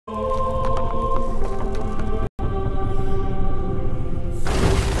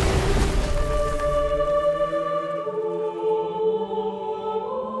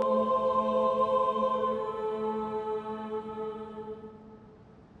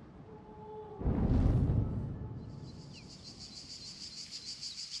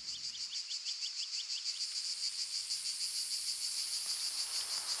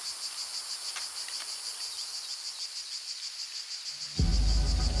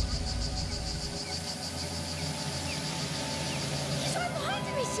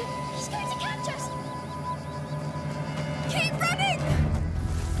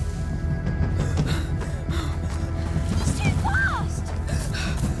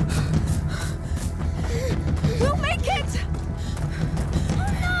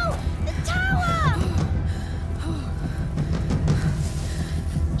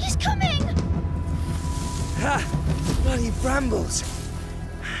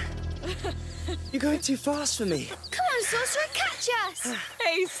You're going too fast for me. Come on, Sorcerer, catch us!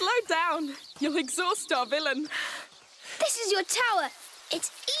 Hey, slow down. You'll exhaust our villain. This is your tower.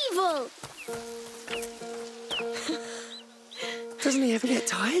 It's evil. Doesn't he ever get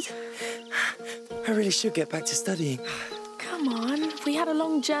tired? I really should get back to studying. Come on, we had a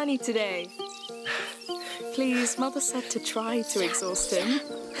long journey today. Please, Mother said to try to exhaust him.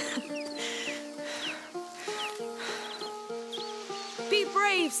 Be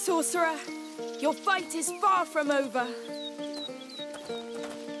brave, Sorcerer. Your fight is far from over.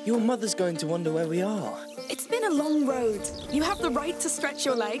 Your mother's going to wonder where we are. It's been a long road. You have the right to stretch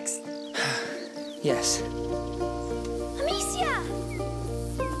your legs. Yes. Amicia!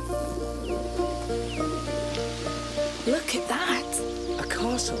 Look at that. A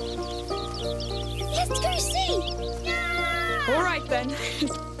castle. Let's go see! No! All right, then.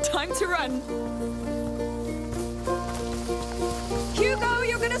 Time to run. Hugo,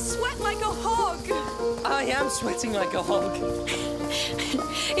 you're gonna sweat like a hog. I am sweating like a hog.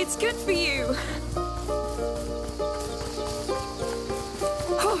 It's good for you.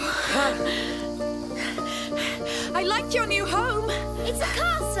 I like your new home. It's a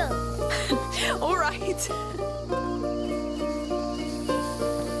castle. All right.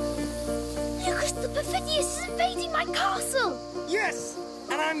 Lucas, the Perfidious is invading my castle. Yes!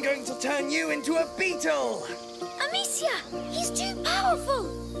 And I'm going to turn you into a beetle! Amicia, he's too powerful.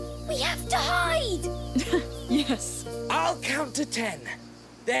 We have to hide. Yes. I'll count to 10.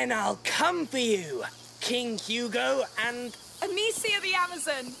 Then I'll come for you, King Hugo and... Amicia the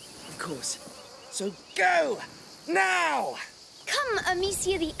Amazon. Of course. So go! Now! Come,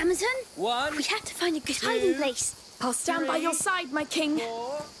 Amicia the Amazon. 1, We have to find a good 2, hiding place. I'll stand by your side, my king.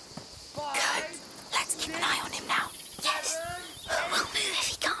 4, 5, Good. Let's keep an eye on him now. Yes. We'll move if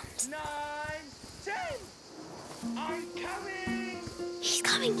he comes. 9, 10! I'm coming! He's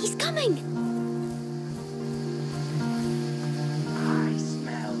coming, he's coming. I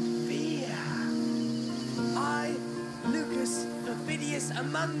smell fear. I, Lucas, Perfidious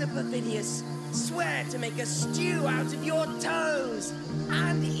among the Perfidious, swear to make a stew out of your toes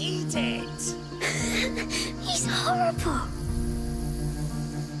and eat it. He's horrible.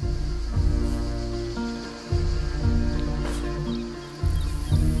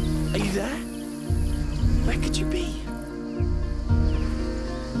 Are you there? Where could you be?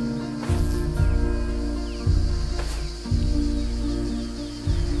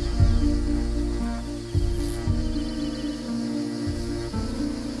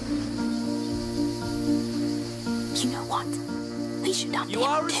 You know what? We should not You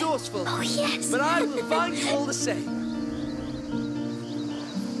are resourceful, Oh, yes. but I will find you all the same.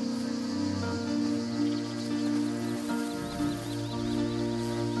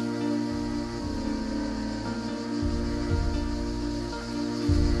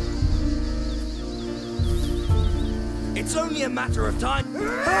 It's only a matter of time.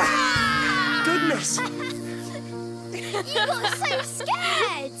 Ah! Goodness! You got so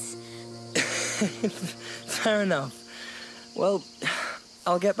scared. Fair enough. Well,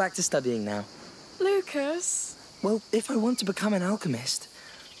 I'll get back to studying now. Lucas. Well, if I want to become an alchemist,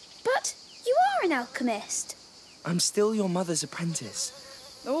 But you are an alchemist. I'm still your mother's apprentice.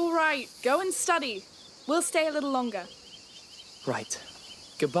 All right, go and study. We'll stay a little longer. Right.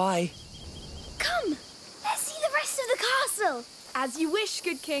 Goodbye. Come, let's see the rest of the castle. As you wish,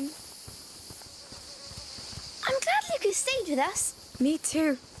 good king. I'm glad Lucas stayed with us. Me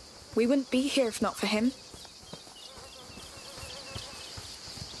too. We wouldn't be here if not for him.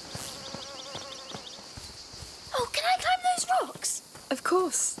 Oh, can I climb those rocks? Of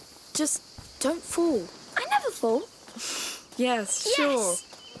course. Just don't fall. I never fall. Yes, sure. Yes.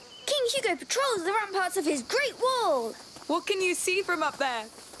 King Hugo patrols the ramparts of his great wall. What can you see from up there?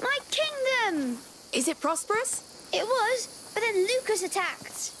 My kingdom. Is it prosperous? It was, but then Lucas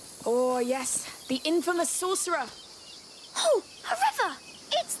attacked. Oh, yes. The infamous sorcerer. Oh, a river.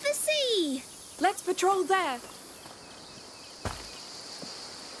 It's the sea. Let's patrol there.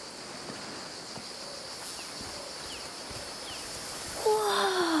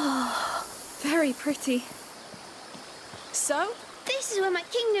 Whoa. Very pretty. So, This is where my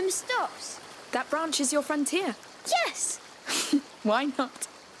kingdom stops. that branch is your frontier. Yes. Why not?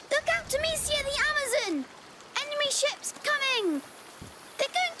 Look out, Amicia the Amazon. Enemy ships coming.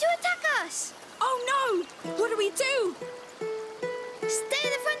 They're going to attack us. Oh no! What do we do? Stay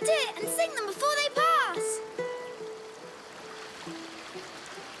at the frontier and sink them before they pass.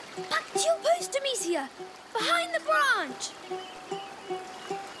 Back to your post, Amicia. Behind the branch.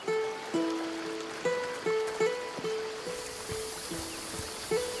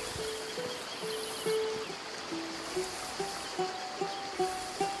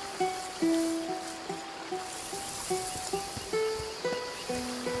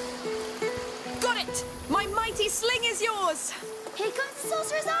 sling is yours. Here comes the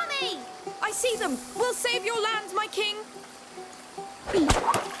sorcerer's army. I see them. We'll save your land, my king.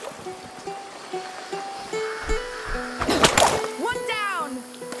 One down.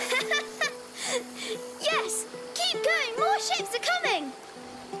 Yes, keep going. More ships are coming.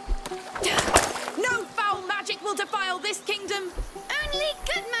 No foul magic will defile this kingdom. Only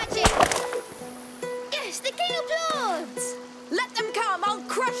good magic. Yes, the king applauds. Let them come. I'll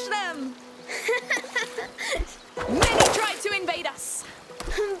crush them. Many tried to invade us.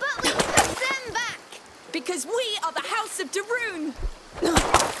 But we put them back. Because we are the House of Daroon.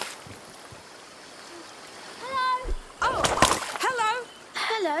 Hello. Oh, hello.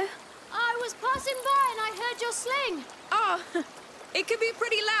 Hello. I was passing by and I heard your sling. Oh, it can be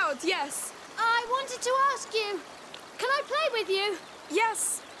pretty loud, yes. I wanted to ask you, can I play with you?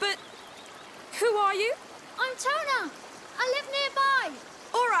 Yes, but who are you? I'm Tona. I live nearby.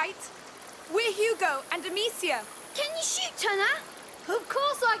 All right. We're Hugo and Amicia. Can you shoot, Tona? Of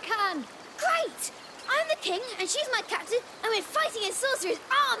course I can. Great. I'm the king and she's my captain and we're fighting a sorcerer's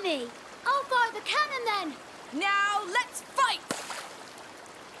army. I'll fire the cannon then. Now let's fight!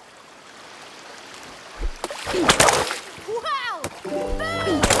 Wow!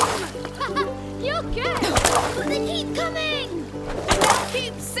 Boom! You're good. But they keep coming. And they'll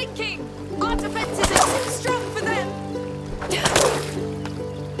keep sinking! Our defenses are too strong for them!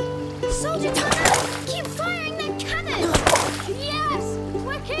 Soldier Tona, keep firing that cannon. Yes!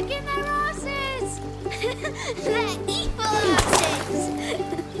 We're kicking their asses! They're evil asses.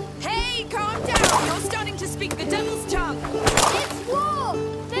 Hey, calm down! You're starting to speak the devil's tongue! It's war!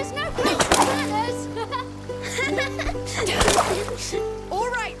 There's no place for manners! All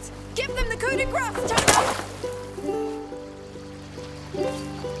right! Give them the coup de grace, Tona!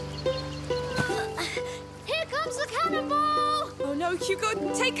 Here comes the cannonball! Oh no, Hugo,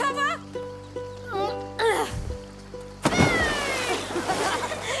 take cover!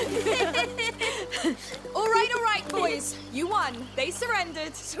 All right, boys. You won. They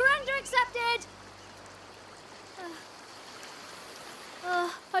surrendered. Surrender accepted!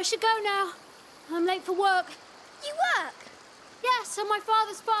 I should go now. I'm late for work. You work? Yes, on my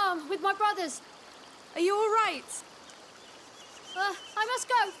father's farm with my brothers. Are you all right? I must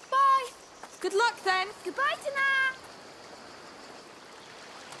go. Bye! Good luck, then. Goodbye, Tona.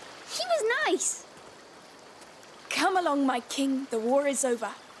 He was nice. Come along, my king. The war is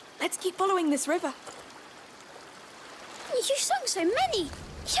over. Let's keep following this river. You sung so many.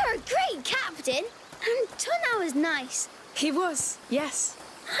 You're a great captain. And Tona was nice. He was, yes.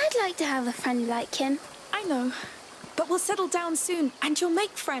 I'd like to have a friend like him. I know. But we'll settle down soon, and you'll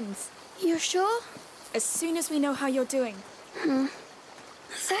make friends. You're sure? As soon as we know how you're doing.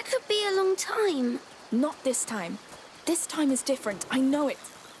 That could be a long time. Not this time. This time is different. I know it.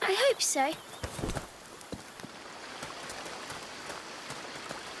 I hope so.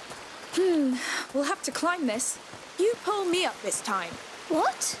 We'll have to climb this. You pull me up this time.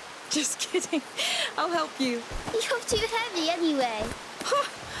 What? Just kidding. I'll help you. You're too heavy anyway.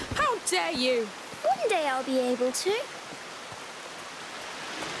 How dare you? One day I'll be able to.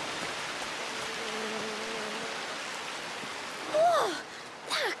 Whoa!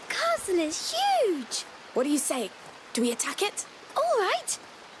 That castle is huge! What do you say? Do we attack it? All right,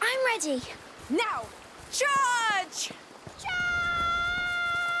 I'm ready. Now! Charge! Charge!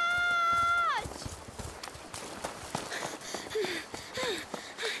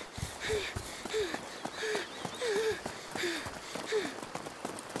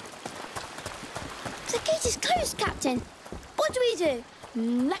 The gate is closed, Captain. What do we do?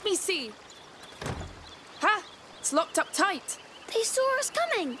 Let me see. Ha! It's locked up tight. They saw us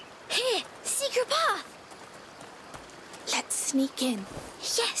coming. Here, secret path. Let's sneak in.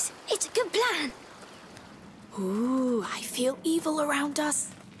 Yes, it's a good plan. Ooh, I feel evil around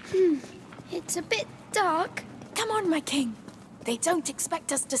us. It's a bit dark. Come on, my king. They don't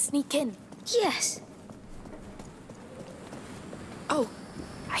expect us to sneak in. Yes. Oh,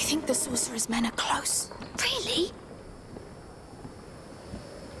 I think the sorcerer's men are close. Really?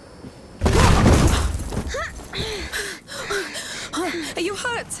 Are you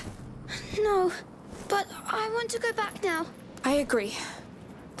hurt? No, but I want to go back now. I agree.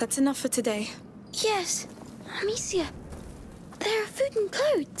 That's enough for today. Yes, Amicia. There are food and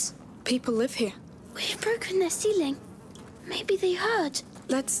clothes. People live here. We've broken their ceiling. Maybe they heard.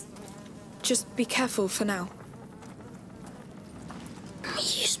 Let's just be careful for now.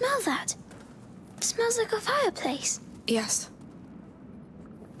 You smell that? It smells like a fireplace. Yes.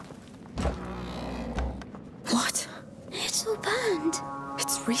 What? It's all burned.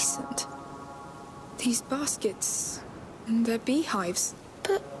 It's recent. These baskets, they're beehives.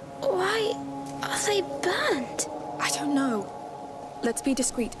 But Why are they burned? I don't know. Let's be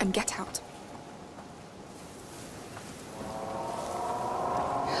discreet and get out.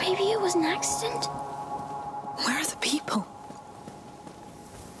 Maybe it was an accident? Where are the people?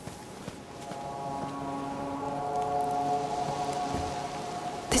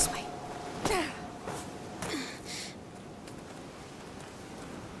 This way.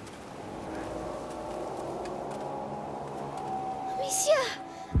 Monsieur!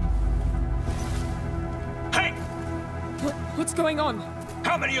 Hey! What's going on?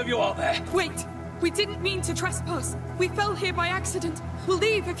 How many of you are there? Wait! We didn't mean to trespass. We fell here by accident. We'll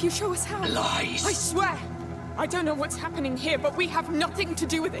leave if you show us how. Lies! I swear! I don't know what's happening here, but we have nothing to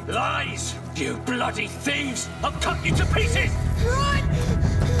do with it. Lies! You bloody thieves! I'll cut you to pieces! Run!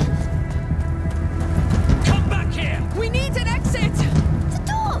 Come back here! We need an exit! The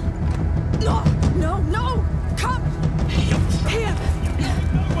door! No! No! No! Come! Here!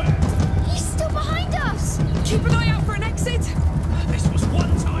 Nowhere! He's still behind us! Keep an eye out for an exit! This was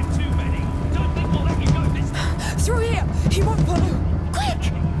one time too many! Don't think we'll let you go this time! Through here! He won't follow!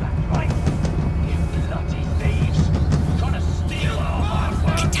 Quick! Right? You bloody thieves! Trying to steal our hard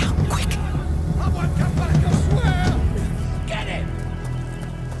work! Get down, quick! I won't come back, I swear! Get him!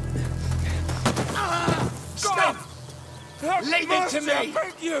 Stop! Leave it to me! I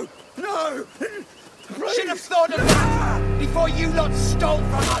beg you! No! Should have thought of that before you lot stole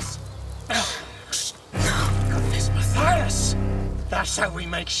from us! Goodness, Matthias! That's how we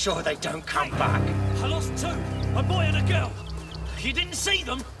make sure they don't come back. I lost two, a boy and a girl. You didn't see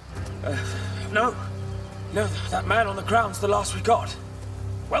them? No. No, that man on the ground's the last we got.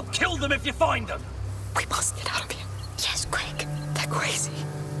 Well, kill them if you find them. We must get out of here. Yes, quick! They're crazy.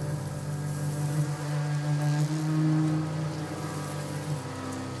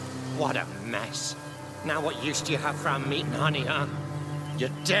 What a mess. Now what use do you have for our meat and honey, huh? You're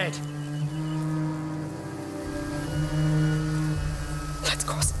dead. Let's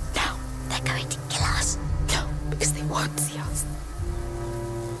cross now. They're going to kill us. No, because they won't see us.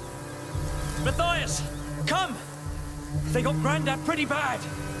 Matthias, come! They got Grandad pretty bad.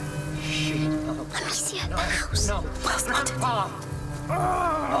 Amicia, the house. No, Grandpa!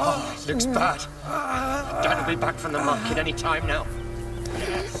 Oh, it looks bad. Dad will be back from the market any time now.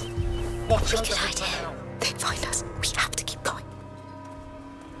 Yes. Watch out Good idea. now. They'd find us. We have to keep going.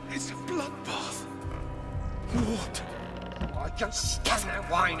 It's a bloodbath. Lord. Oh, don't stand there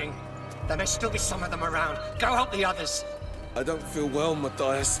whining. There may still be some of them around. Go help the others. I don't feel well,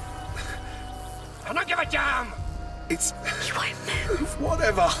 Matthias. I don't give a damn! It's... You won't move.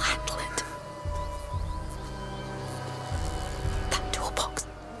 whatever. I'll handle it. That toolbox.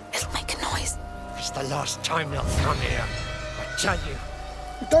 It'll make a noise. It's the last time they'll come here. I tell you.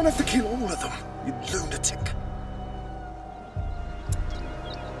 You don't have to kill all of them, you lunatic.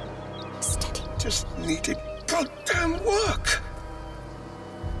 Steady. Just needed goddamn work.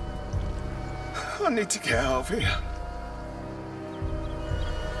 I need to get out of here.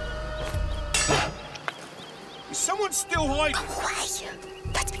 Is someone still hiding? Go away.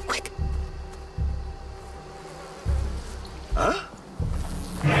 Let's be quick. Huh?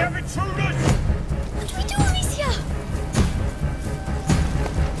 We have intruders! What do we do, Amicia?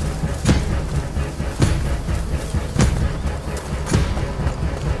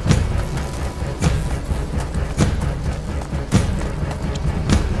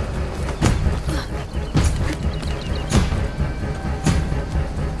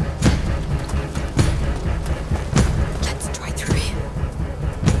 Let's try through here.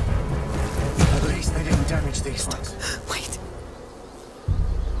 At least they didn't damage these ones. Wait.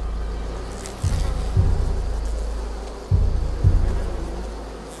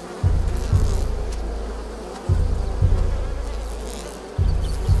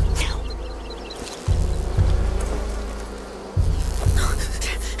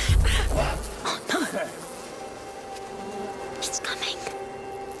 It's coming.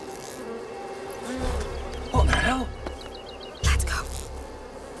 What the hell? Let's go.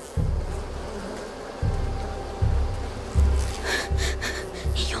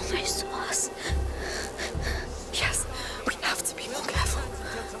 He almost saw us. Yes, we have to be more careful.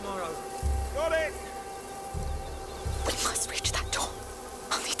 Got it! We must reach that door.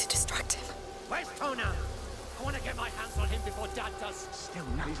 I'll need to distract him. Where's Tona? I want to get my hands on him before Dad does. Still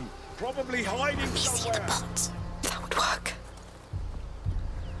maybe. Probably hiding We see the somewhere. pots. That would work.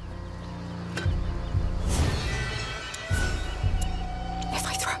 If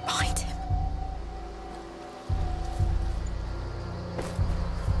I throw it behind him.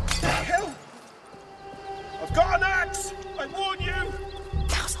 Hell! I've got an axe! I warn you!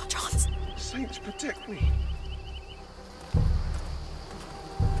 Now's our chance. Saints protect me.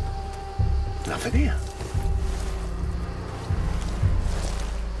 nothing here.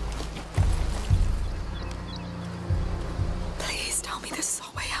 Please tell me this is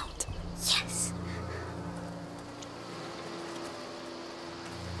our way out. Yes.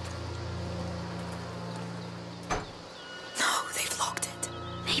 No, they've locked it.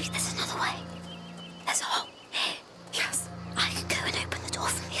 Maybe there's another way. There's a hole here. Yes. I can go and open the door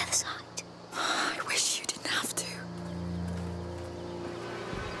from the other side. I wish you didn't have to.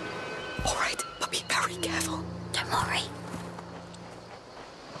 All right, but be very careful. Don't worry.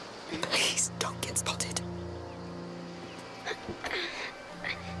 Please don't get spotted.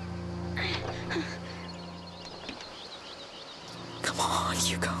 Come on,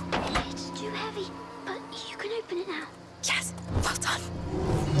 Hugo. It's too heavy, but you can open it now. Yes, well done.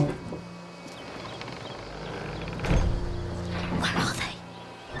 Where are they?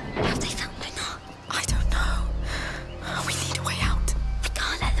 Have they found Bernard? I don't know. We need a way out. We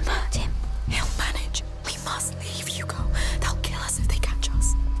can't let them hurt him. He'll manage. We must leave, Hugo. They'll kill us if they catch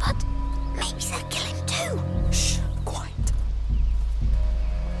us. But maybe they'll kill him too. Shh, quiet.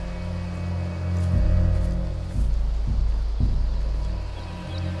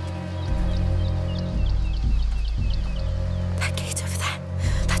 That gate over there.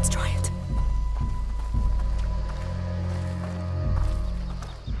 Let's try it.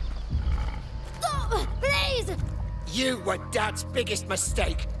 Stop! Please! You were Dad's biggest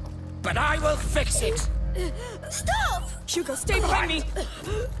mistake, but I will fix it. Stop! Hugo, stay behind me.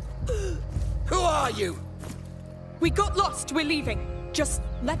 Who are you? We got lost. We're leaving. Just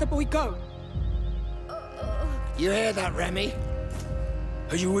let the boy go. You hear that, Remy?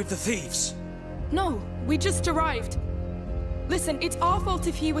 Are you with the thieves? No, we just arrived. Listen, it's our fault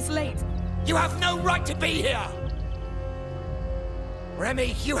if he was late. You have no right to be here!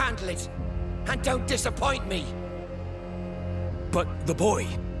 Remy, you handle it. And don't disappoint me. But the boy,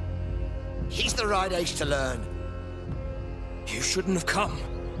 He's the right age to learn. you shouldn't have come.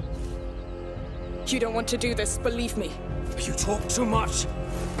 You don't want to do this, believe me. You talk too much.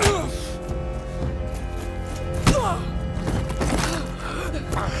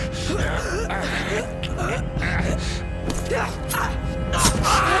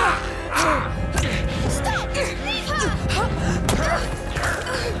 Stop! Leave her!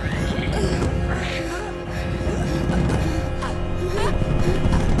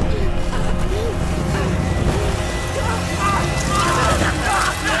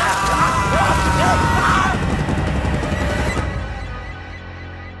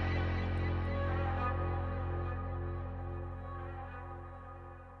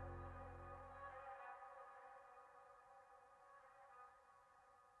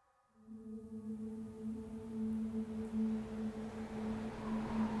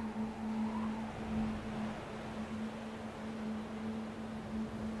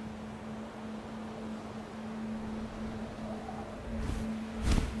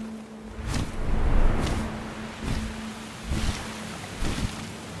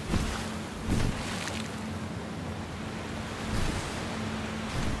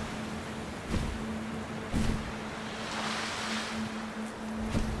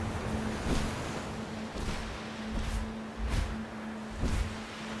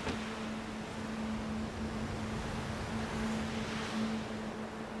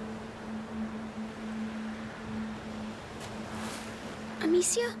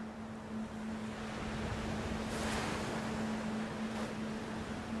 Amicia?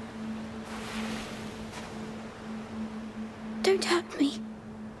 Don't hurt me.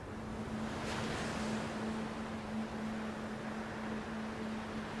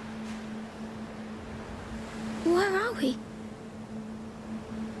 Where are we?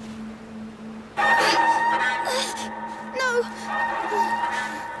 No!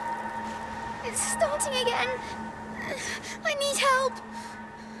 It's starting again. I need help.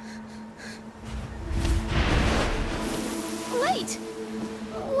 Wait!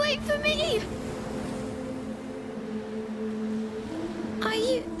 Wait for me! Are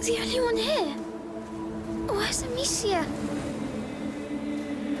you the only one here? Where's Amicia?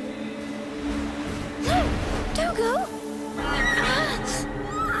 No! Don't go!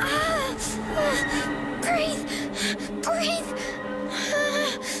 Breathe! Breathe!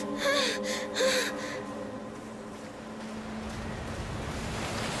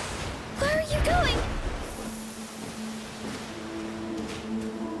 Where are you going?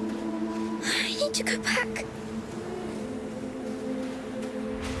 I need to go back.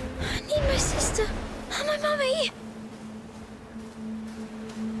 I need my sister and my mummy.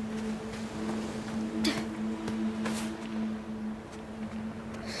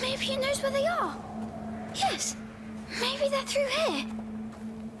 Maybe he knows where they are. Yes, maybe they're through here.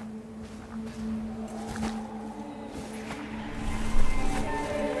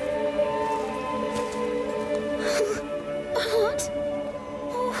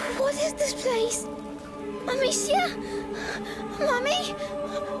 this place. Amicia? Mummy?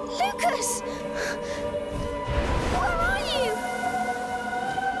 Lucas? Where are you?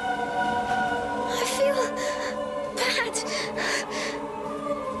 I feel bad.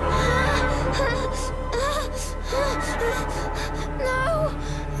 No!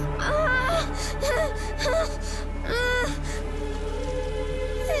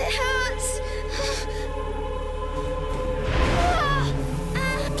 It hurts.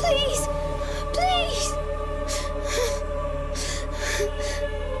 Please! Please!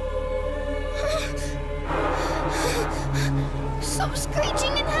 Stop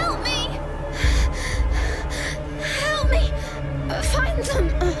screeching and help me! Help me! Find them!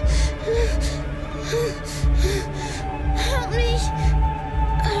 Help me!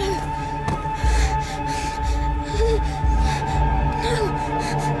 No!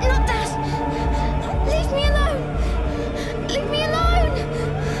 Not that! Leave me alone! Leave me alone!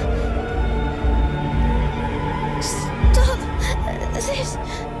 Stop this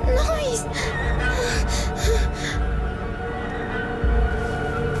noise!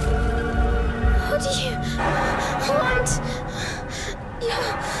 What do you want?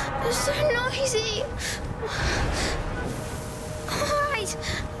 You're so noisy. All right,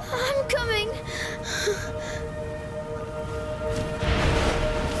 I'm coming.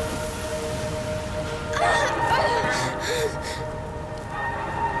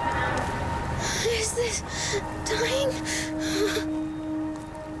 Is this dying?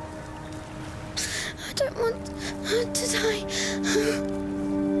 I don't want to die.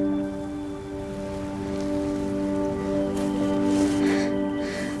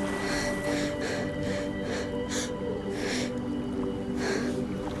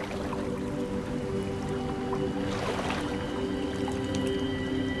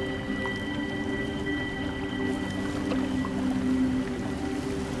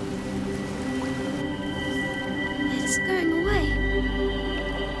 It's going away.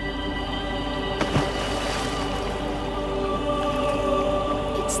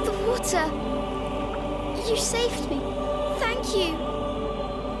 It's the water. You saved me. Thank you.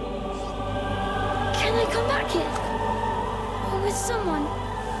 Can I come back here? Or with someone?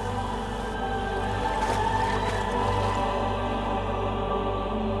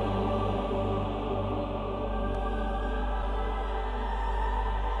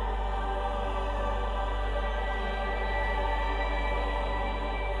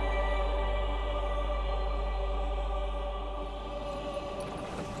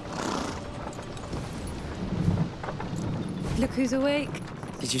 Look who's awake.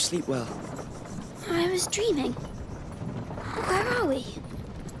 Did you sleep well? I was dreaming. Where are we?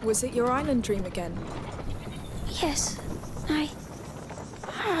 Was it your island dream again? Yes,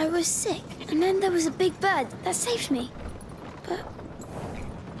 I was sick, and then there was a big bird that saved me. But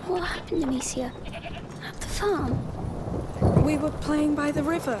what happened to Amicia? At the farm? We were playing by the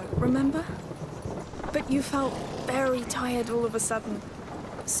river, remember? But you felt very tired all of a sudden.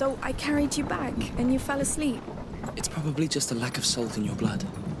 So I carried you back, and you fell asleep. It's probably just a lack of salt in your blood.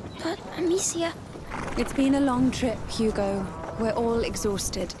 But Amicia... It's been a long trip, Hugo. We're all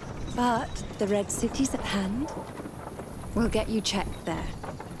exhausted. But the Red City's at hand. We'll get you checked there.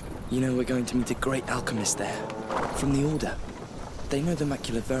 You know, we're going to meet a great alchemist there. From the Order. They know the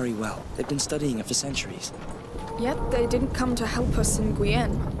macula very well. They've been studying it for centuries. Yet they didn't come to help us in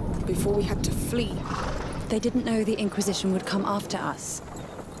Requiem before we had to flee. They didn't know the Inquisition would come after us.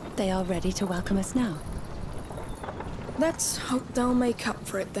 They are ready to welcome us now. Let's hope they'll make up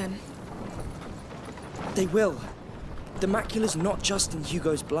for it then. They will. The macula's not just in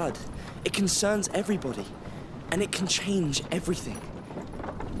Hugo's blood. It concerns everybody. And it can change everything.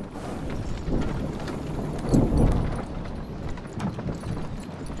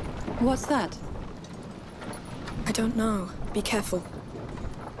 What's that? I don't know. Be careful.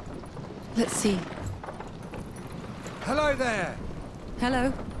 Let's see. Hello there.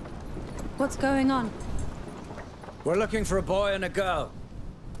 Hello. What's going on? We're looking for a boy and a girl.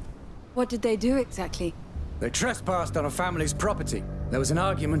 What did they do exactly? They trespassed on a family's property. There was an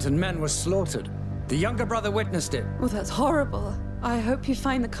argument and men were slaughtered. The younger brother witnessed it. Oh, that's horrible. I hope you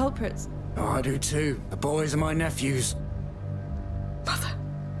find the culprits. Oh, I do too. The boys are my nephews. Mother,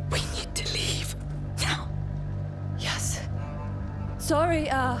 we need to leave. Now. Yes.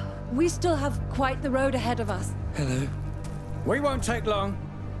 Sorry, we still have quite the road ahead of us. Hello. We won't take long.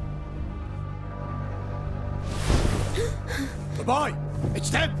 The boy! It's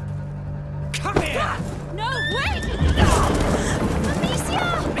them! Come here! No, wait! Amicia!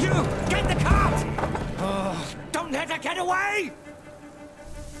 You! Get the cart! Oh, don't let her get away!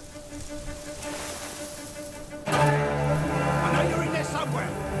 I know you're in there somewhere.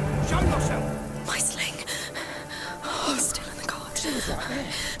 Show yourself!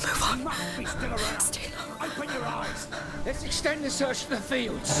 Move on. He must be still around. Stay low. Open your eyes. Let's extend the search to the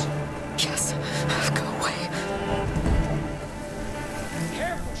fields. Yes. Go away.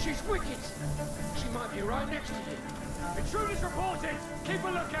 Careful, she's wicked. She might be right next to you. Intruders reported. Keep a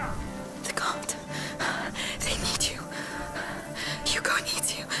lookout. The guard. They need you. Hugo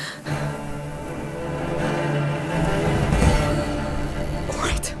needs you. All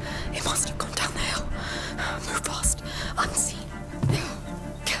right. It must have gone down the hill. Move fast. Unseen.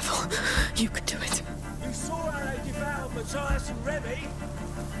 Careful. You can do it. You saw how they devoured Matthias and Remy.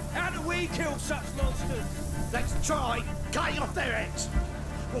 How do we kill such monsters? Let's try cutting off their heads.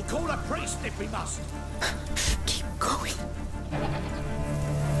 We'll call a priest if we must. Keep going.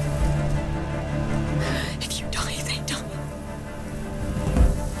 If you die, they die.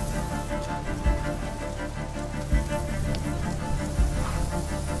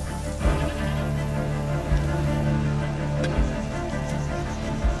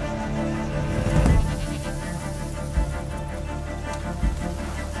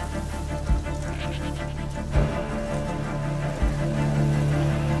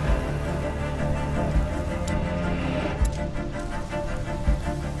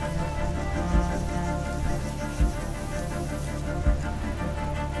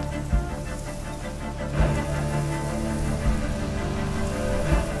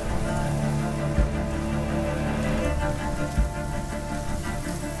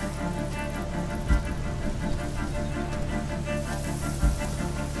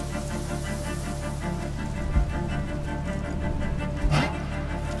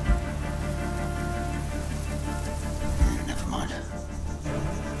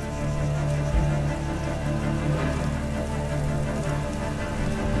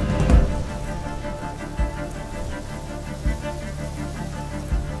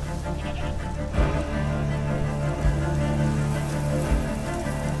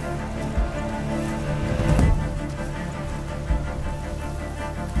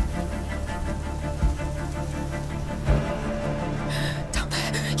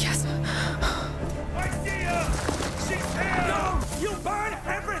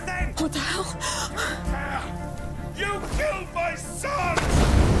 What the hell? You killed my son!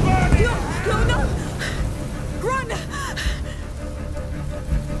 No! Run!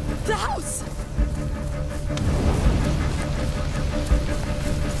 The house!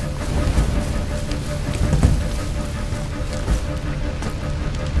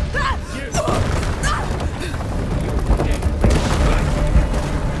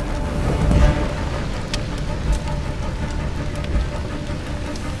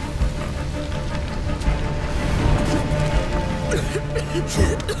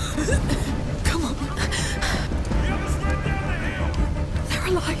 Come on. The others went down the hill! They're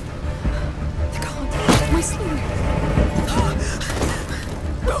alive. The guard. My sling.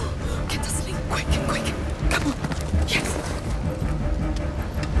 Get the sling. Quick. Come on. Yes.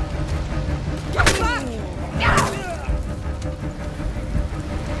 Get back!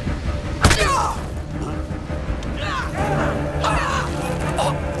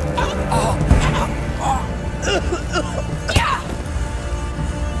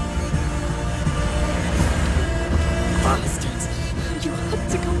 Bastards! You had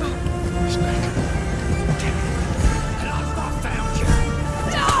to come back.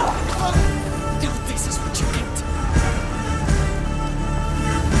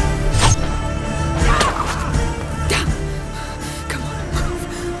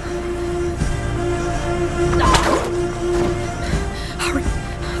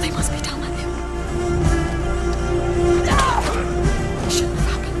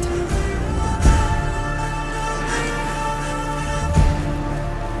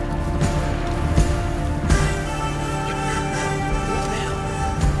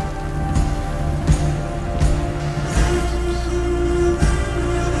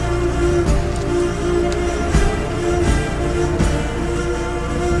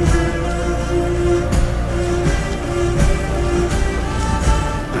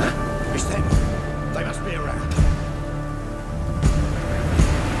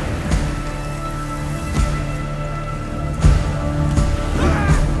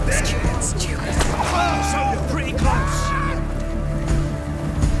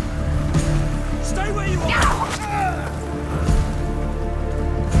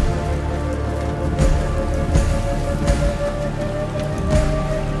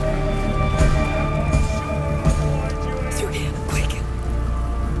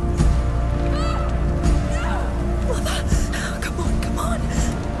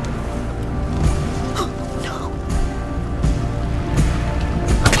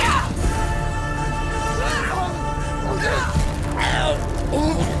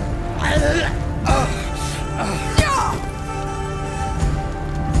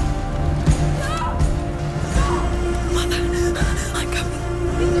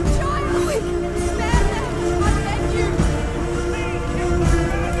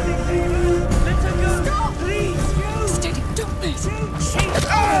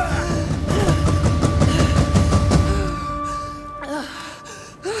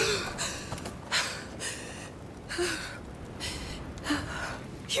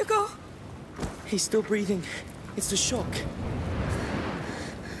 He's still breathing. It's the shock.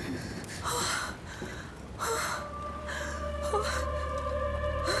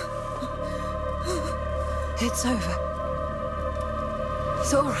 It's over.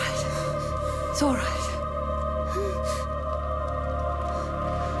 It's all right. It's all right.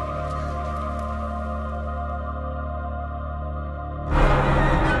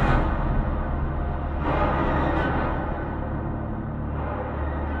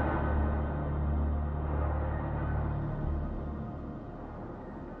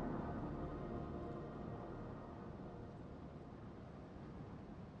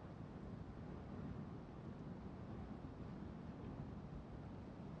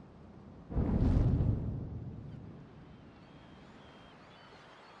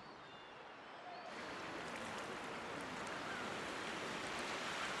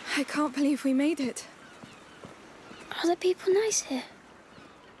 I can't believe we made it. Are the people nice here?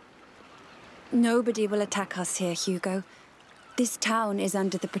 Nobody will attack us here, Hugo. This town is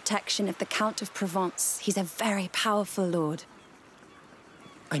under the protection of the Count of Provence. He's a very powerful lord.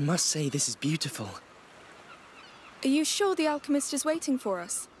 I must say, this is beautiful. Are you sure the alchemist is waiting for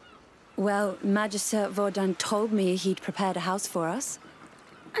us? Well, Magister Vaudin told me he'd prepared a house for us.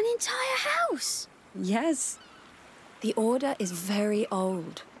 An entire house? Yes. The Order is very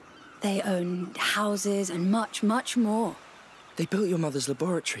old. They own houses and much, much more. They built your mother's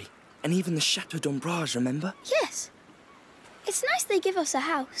laboratory, and even the Chateau d'Ombrage, remember? Yes. It's nice they give us a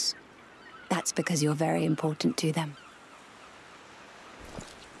house. That's because you're very important to them.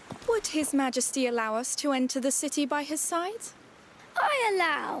 Would His Majesty allow us to enter the city by his side? I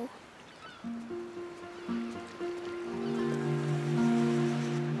allow.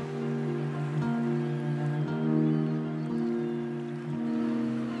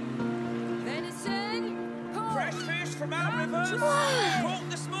 Fresh fish from our rivers. Whoa! Caught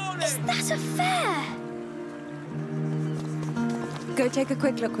this morning. Is that a fair? Go take a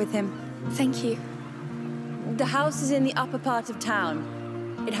quick look with him. Thank you. The house is in the upper part of town.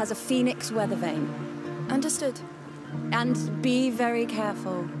 It has a phoenix weather vane. Understood. And be very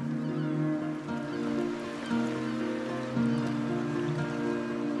careful.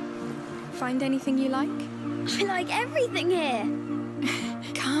 Find anything you like? I like everything here.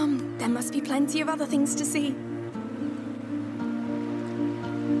 Come, there must be plenty of other things to see.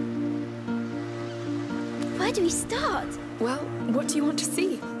 Where do we start? Well, what do you want to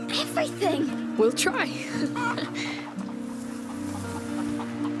see? Everything. We'll try.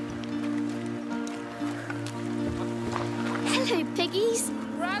 Hello, piggies.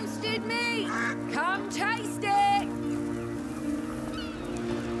 Roasted meat! Come taste it!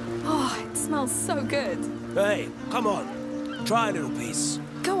 Oh, it smells so good. Hey, come on. Try a little piece.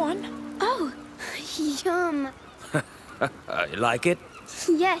 Go on. Oh, yum. You like it?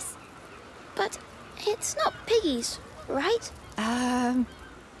 Yes, but it's not piggies, right?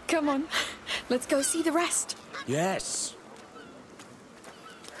 Come on. Let's go see the rest. Yes.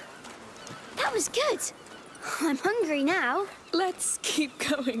 That was good. I'm hungry now. Let's keep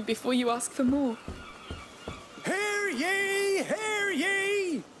going before you ask for more. Hear ye! Hear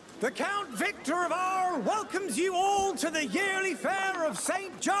ye! The Count Victor of Arles welcomes you all to the yearly fair of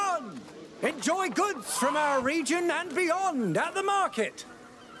St. John. Enjoy goods from our region and beyond at the market.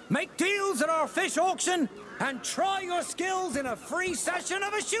 Make deals at our fish auction and try your skills in a free session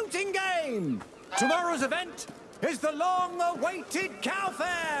of a shooting game. Tomorrow's event is the long-awaited cow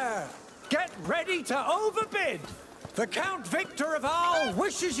fair. Get ready to overbid. The Count Victor of Arles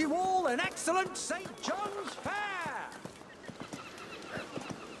wishes you all an excellent St. John's fair.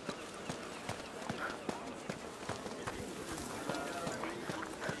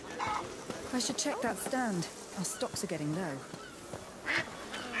 I should check that stand. Our stocks are getting low.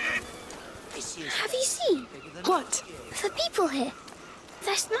 Have you seen? What? The people here.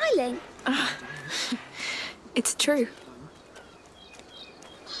 They're smiling. It's true.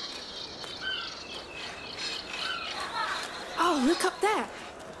 Oh, look up there.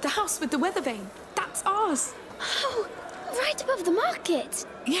 The house with the weather vane. That's ours. Oh, right above the market.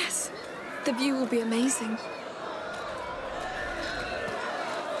 Yes. The view will be amazing.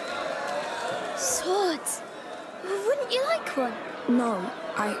 Swords. Wouldn't you like one? No,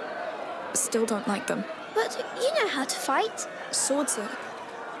 I still don't like them. But you know how to fight. Swords are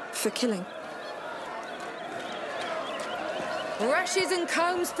for killing. Brushes and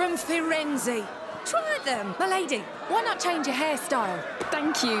combs from Firenze. Try them, my lady. Why not change your hairstyle?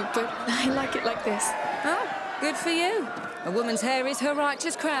 Thank you, but I like it like this. Oh, good for you. A woman's hair is her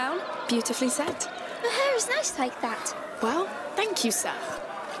righteous crown. Beautifully said. Her hair is nice like that. Well, thank you, sir.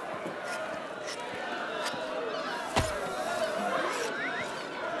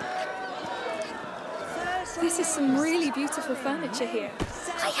 This is some really beautiful furniture here.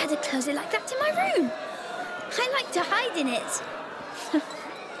 I had a closet like that in my room. I like to hide in it.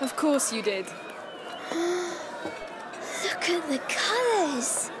 Of course you did. Look at the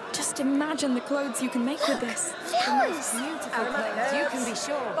colours. Just imagine the clothes you can make with this. Flowers. Beautiful clothes, you can be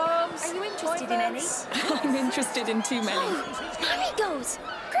sure. Are you interested in any? I'm interested in too many. Marigolds.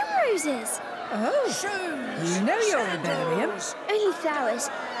 Primroses. Oh, you know you're a Miriam. Only flowers.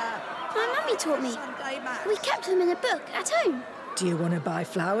 My mummy taught me. We kept them in a book at home. Do you want to buy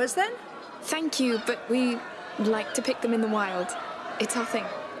flowers then? Thank you, but we like to pick them in the wild. It's our thing.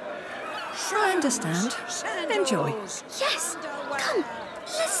 I understand. Enjoy. Yes. Come,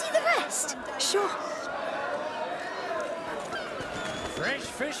 let's see the rest. Sure. Fresh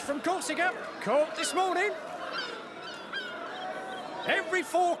fish from Corsica, caught this morning. Every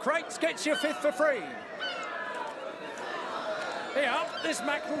 4 crates gets you a 5th for free. Here, this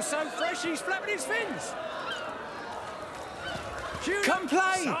mackerel's so fresh he's flapping his fins. Come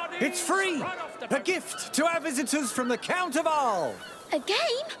play! It's free! A gift to our visitors from the Count of Arles. A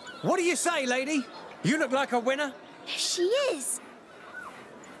game? What do you say, lady? You look like a winner. She is.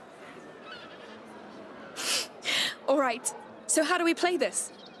 All right. So how do we play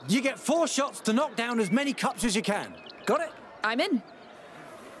this? You get 4 shots to knock down as many cups as you can. Got it? I'm in.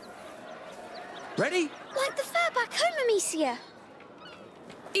 Ready? Like the fair back home, Amicia.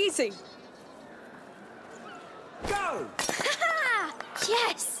 Easy. Go! Ha!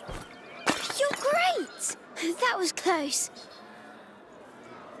 Yes! You're great! That was close.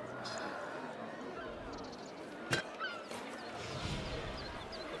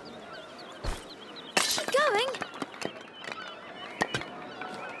 Keep going.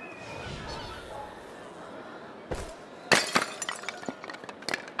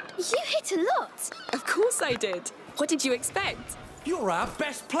 You hit a lot. Of course I did. What did you expect? You're our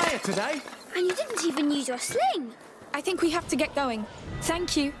best player today. And you didn't even use your sling. I think we have to get going.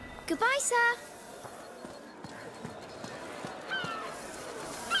 Thank you. Goodbye, sir.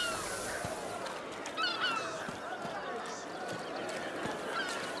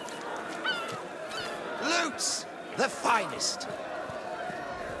 Loots! The finest.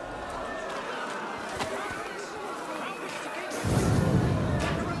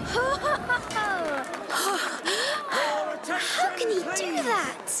 How can he do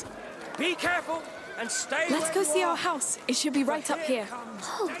that? Be careful and stay. Let's go see our house. It should be right up here.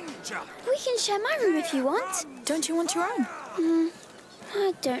 Oh, we can share my room if you want. Don't you want your own?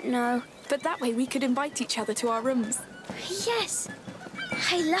 I don't know. But that way we could invite each other to our rooms. Yes.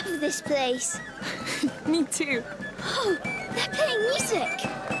 I love this place. Me too. Oh, they're playing music.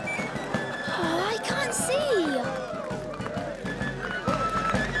 Oh, I can't see.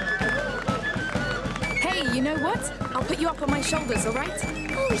 Hey, you know what? I'll put you up on my shoulders, all right?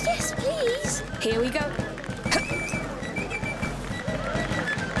 Oh, yes, please. Here we go.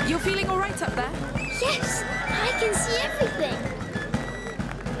 You're feeling all right up there? Yes, I can see everything.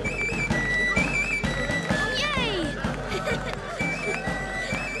 Yay!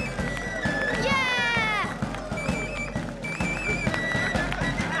 Yeah!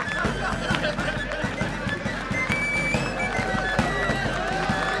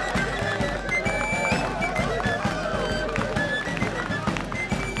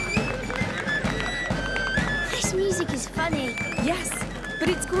 This music is funny. Yes, but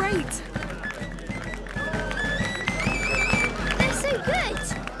it's great. They're so good.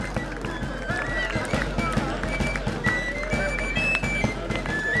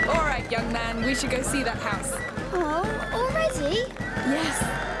 All right, young man, we should go see that house. Oh, already? Yes,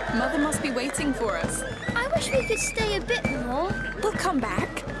 Mother must be waiting for us. I wish we could stay a bit more. We'll come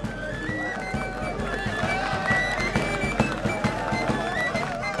back.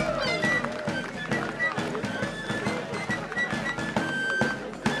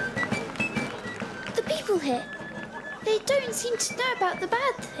 The people here, they don't seem to know about the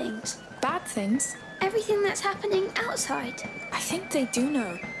bad things. Bad things? Everything that's happening outside. I think they do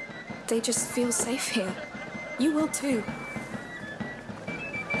know. They just feel safe here. You will too.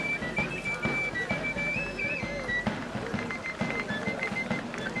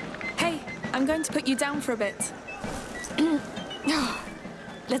 Hey, I'm going to put you down for a bit.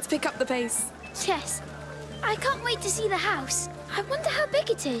 Let's pick up the pace. Yes. I can't wait to see the house. I wonder how big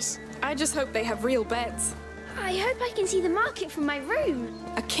it is. I just hope they have real beds. I hope I can see the market from my room.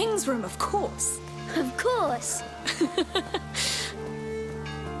 A king's room, of course. Of course.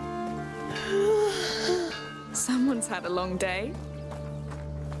 Someone's had a long day.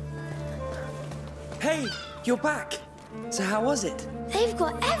 Hey, you're back. So how was it? They've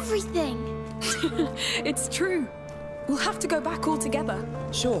got everything. It's true. We'll have to go back all together.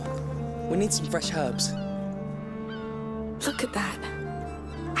 Sure. We need some fresh herbs. Look at that.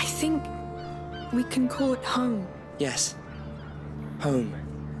 I think we can call it home. Yes. Home.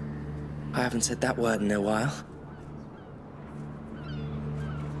 I haven't said that word in a while.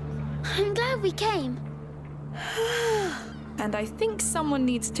 I'm glad we came. And I think someone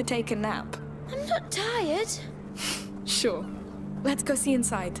needs to take a nap. I'm not tired. Sure. Let's go see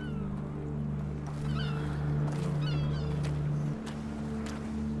inside.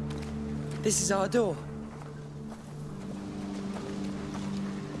 This is our door.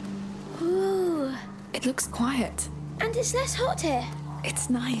 Ooh. It looks quiet. And it's less hot here. It's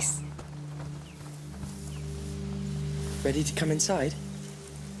nice. Ready to come inside?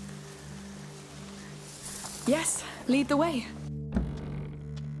 Yes, lead the way.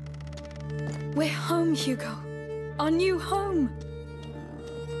 We're home, Hugo. Our new home.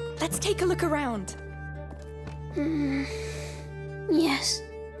 Let's take a look around. Yes.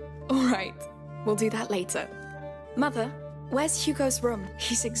 All right, we'll do that later. Mother, where's Hugo's room?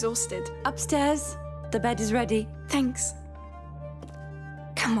 He's exhausted. Upstairs. The bed is ready. Thanks.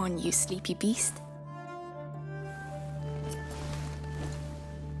 Come on, you sleepy beast.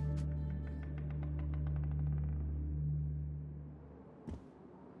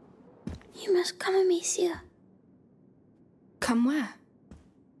 You must come, Amicia. Come where?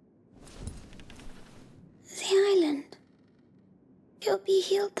 The island. You'll be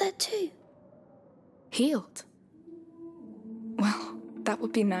healed there too. Healed? Well, that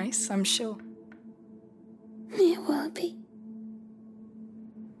would be nice, I'm sure. It will be.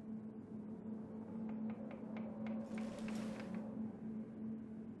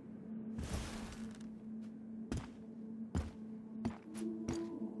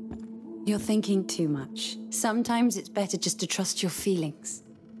 You're thinking too much. Sometimes it's better just to trust your feelings.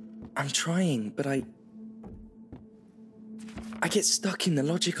 I'm trying, but I get stuck in the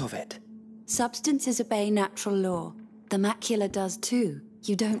logic of it. Substances obey natural law. The macula does too.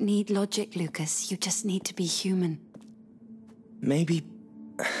 You don't need logic, Lucas. You just need to be human. Maybe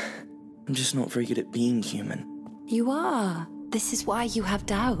I'm just not very good at being human. You are. This is why you have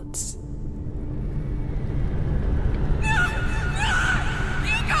doubts.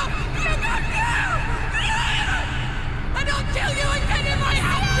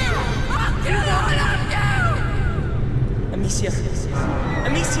 Amicia!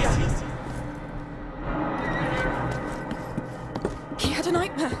 Amicia! He had a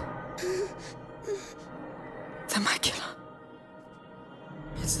nightmare. The macula.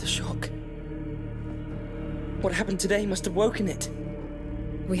 It's the shock. What happened today must have woken it.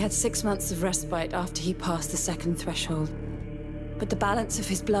 We had 6 months of respite after he passed the second threshold. But the balance of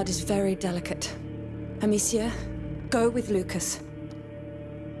his blood is very delicate. Amicia, go with Lucas.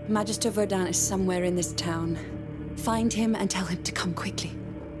 Magister Vaudin is somewhere in this town. Find him and tell him to come quickly.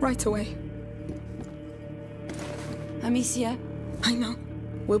 Right away. Amicia? I know.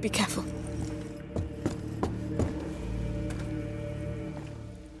 We'll be careful.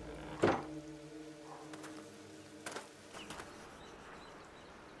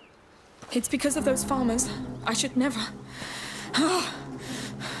 It's because of those farmers. I should never.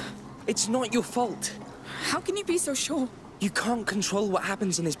 It's not your fault. How can you be so sure? You can't control what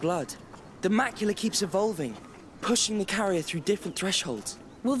happens in his blood. The macula keeps evolving, pushing the carrier through different thresholds.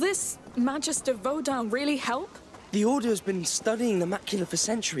 Will this Magister Vaudin really help? The Order has been studying the macula for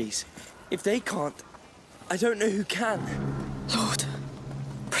centuries. If they can't, I don't know who can. Lord,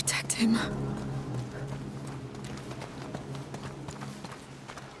 protect him.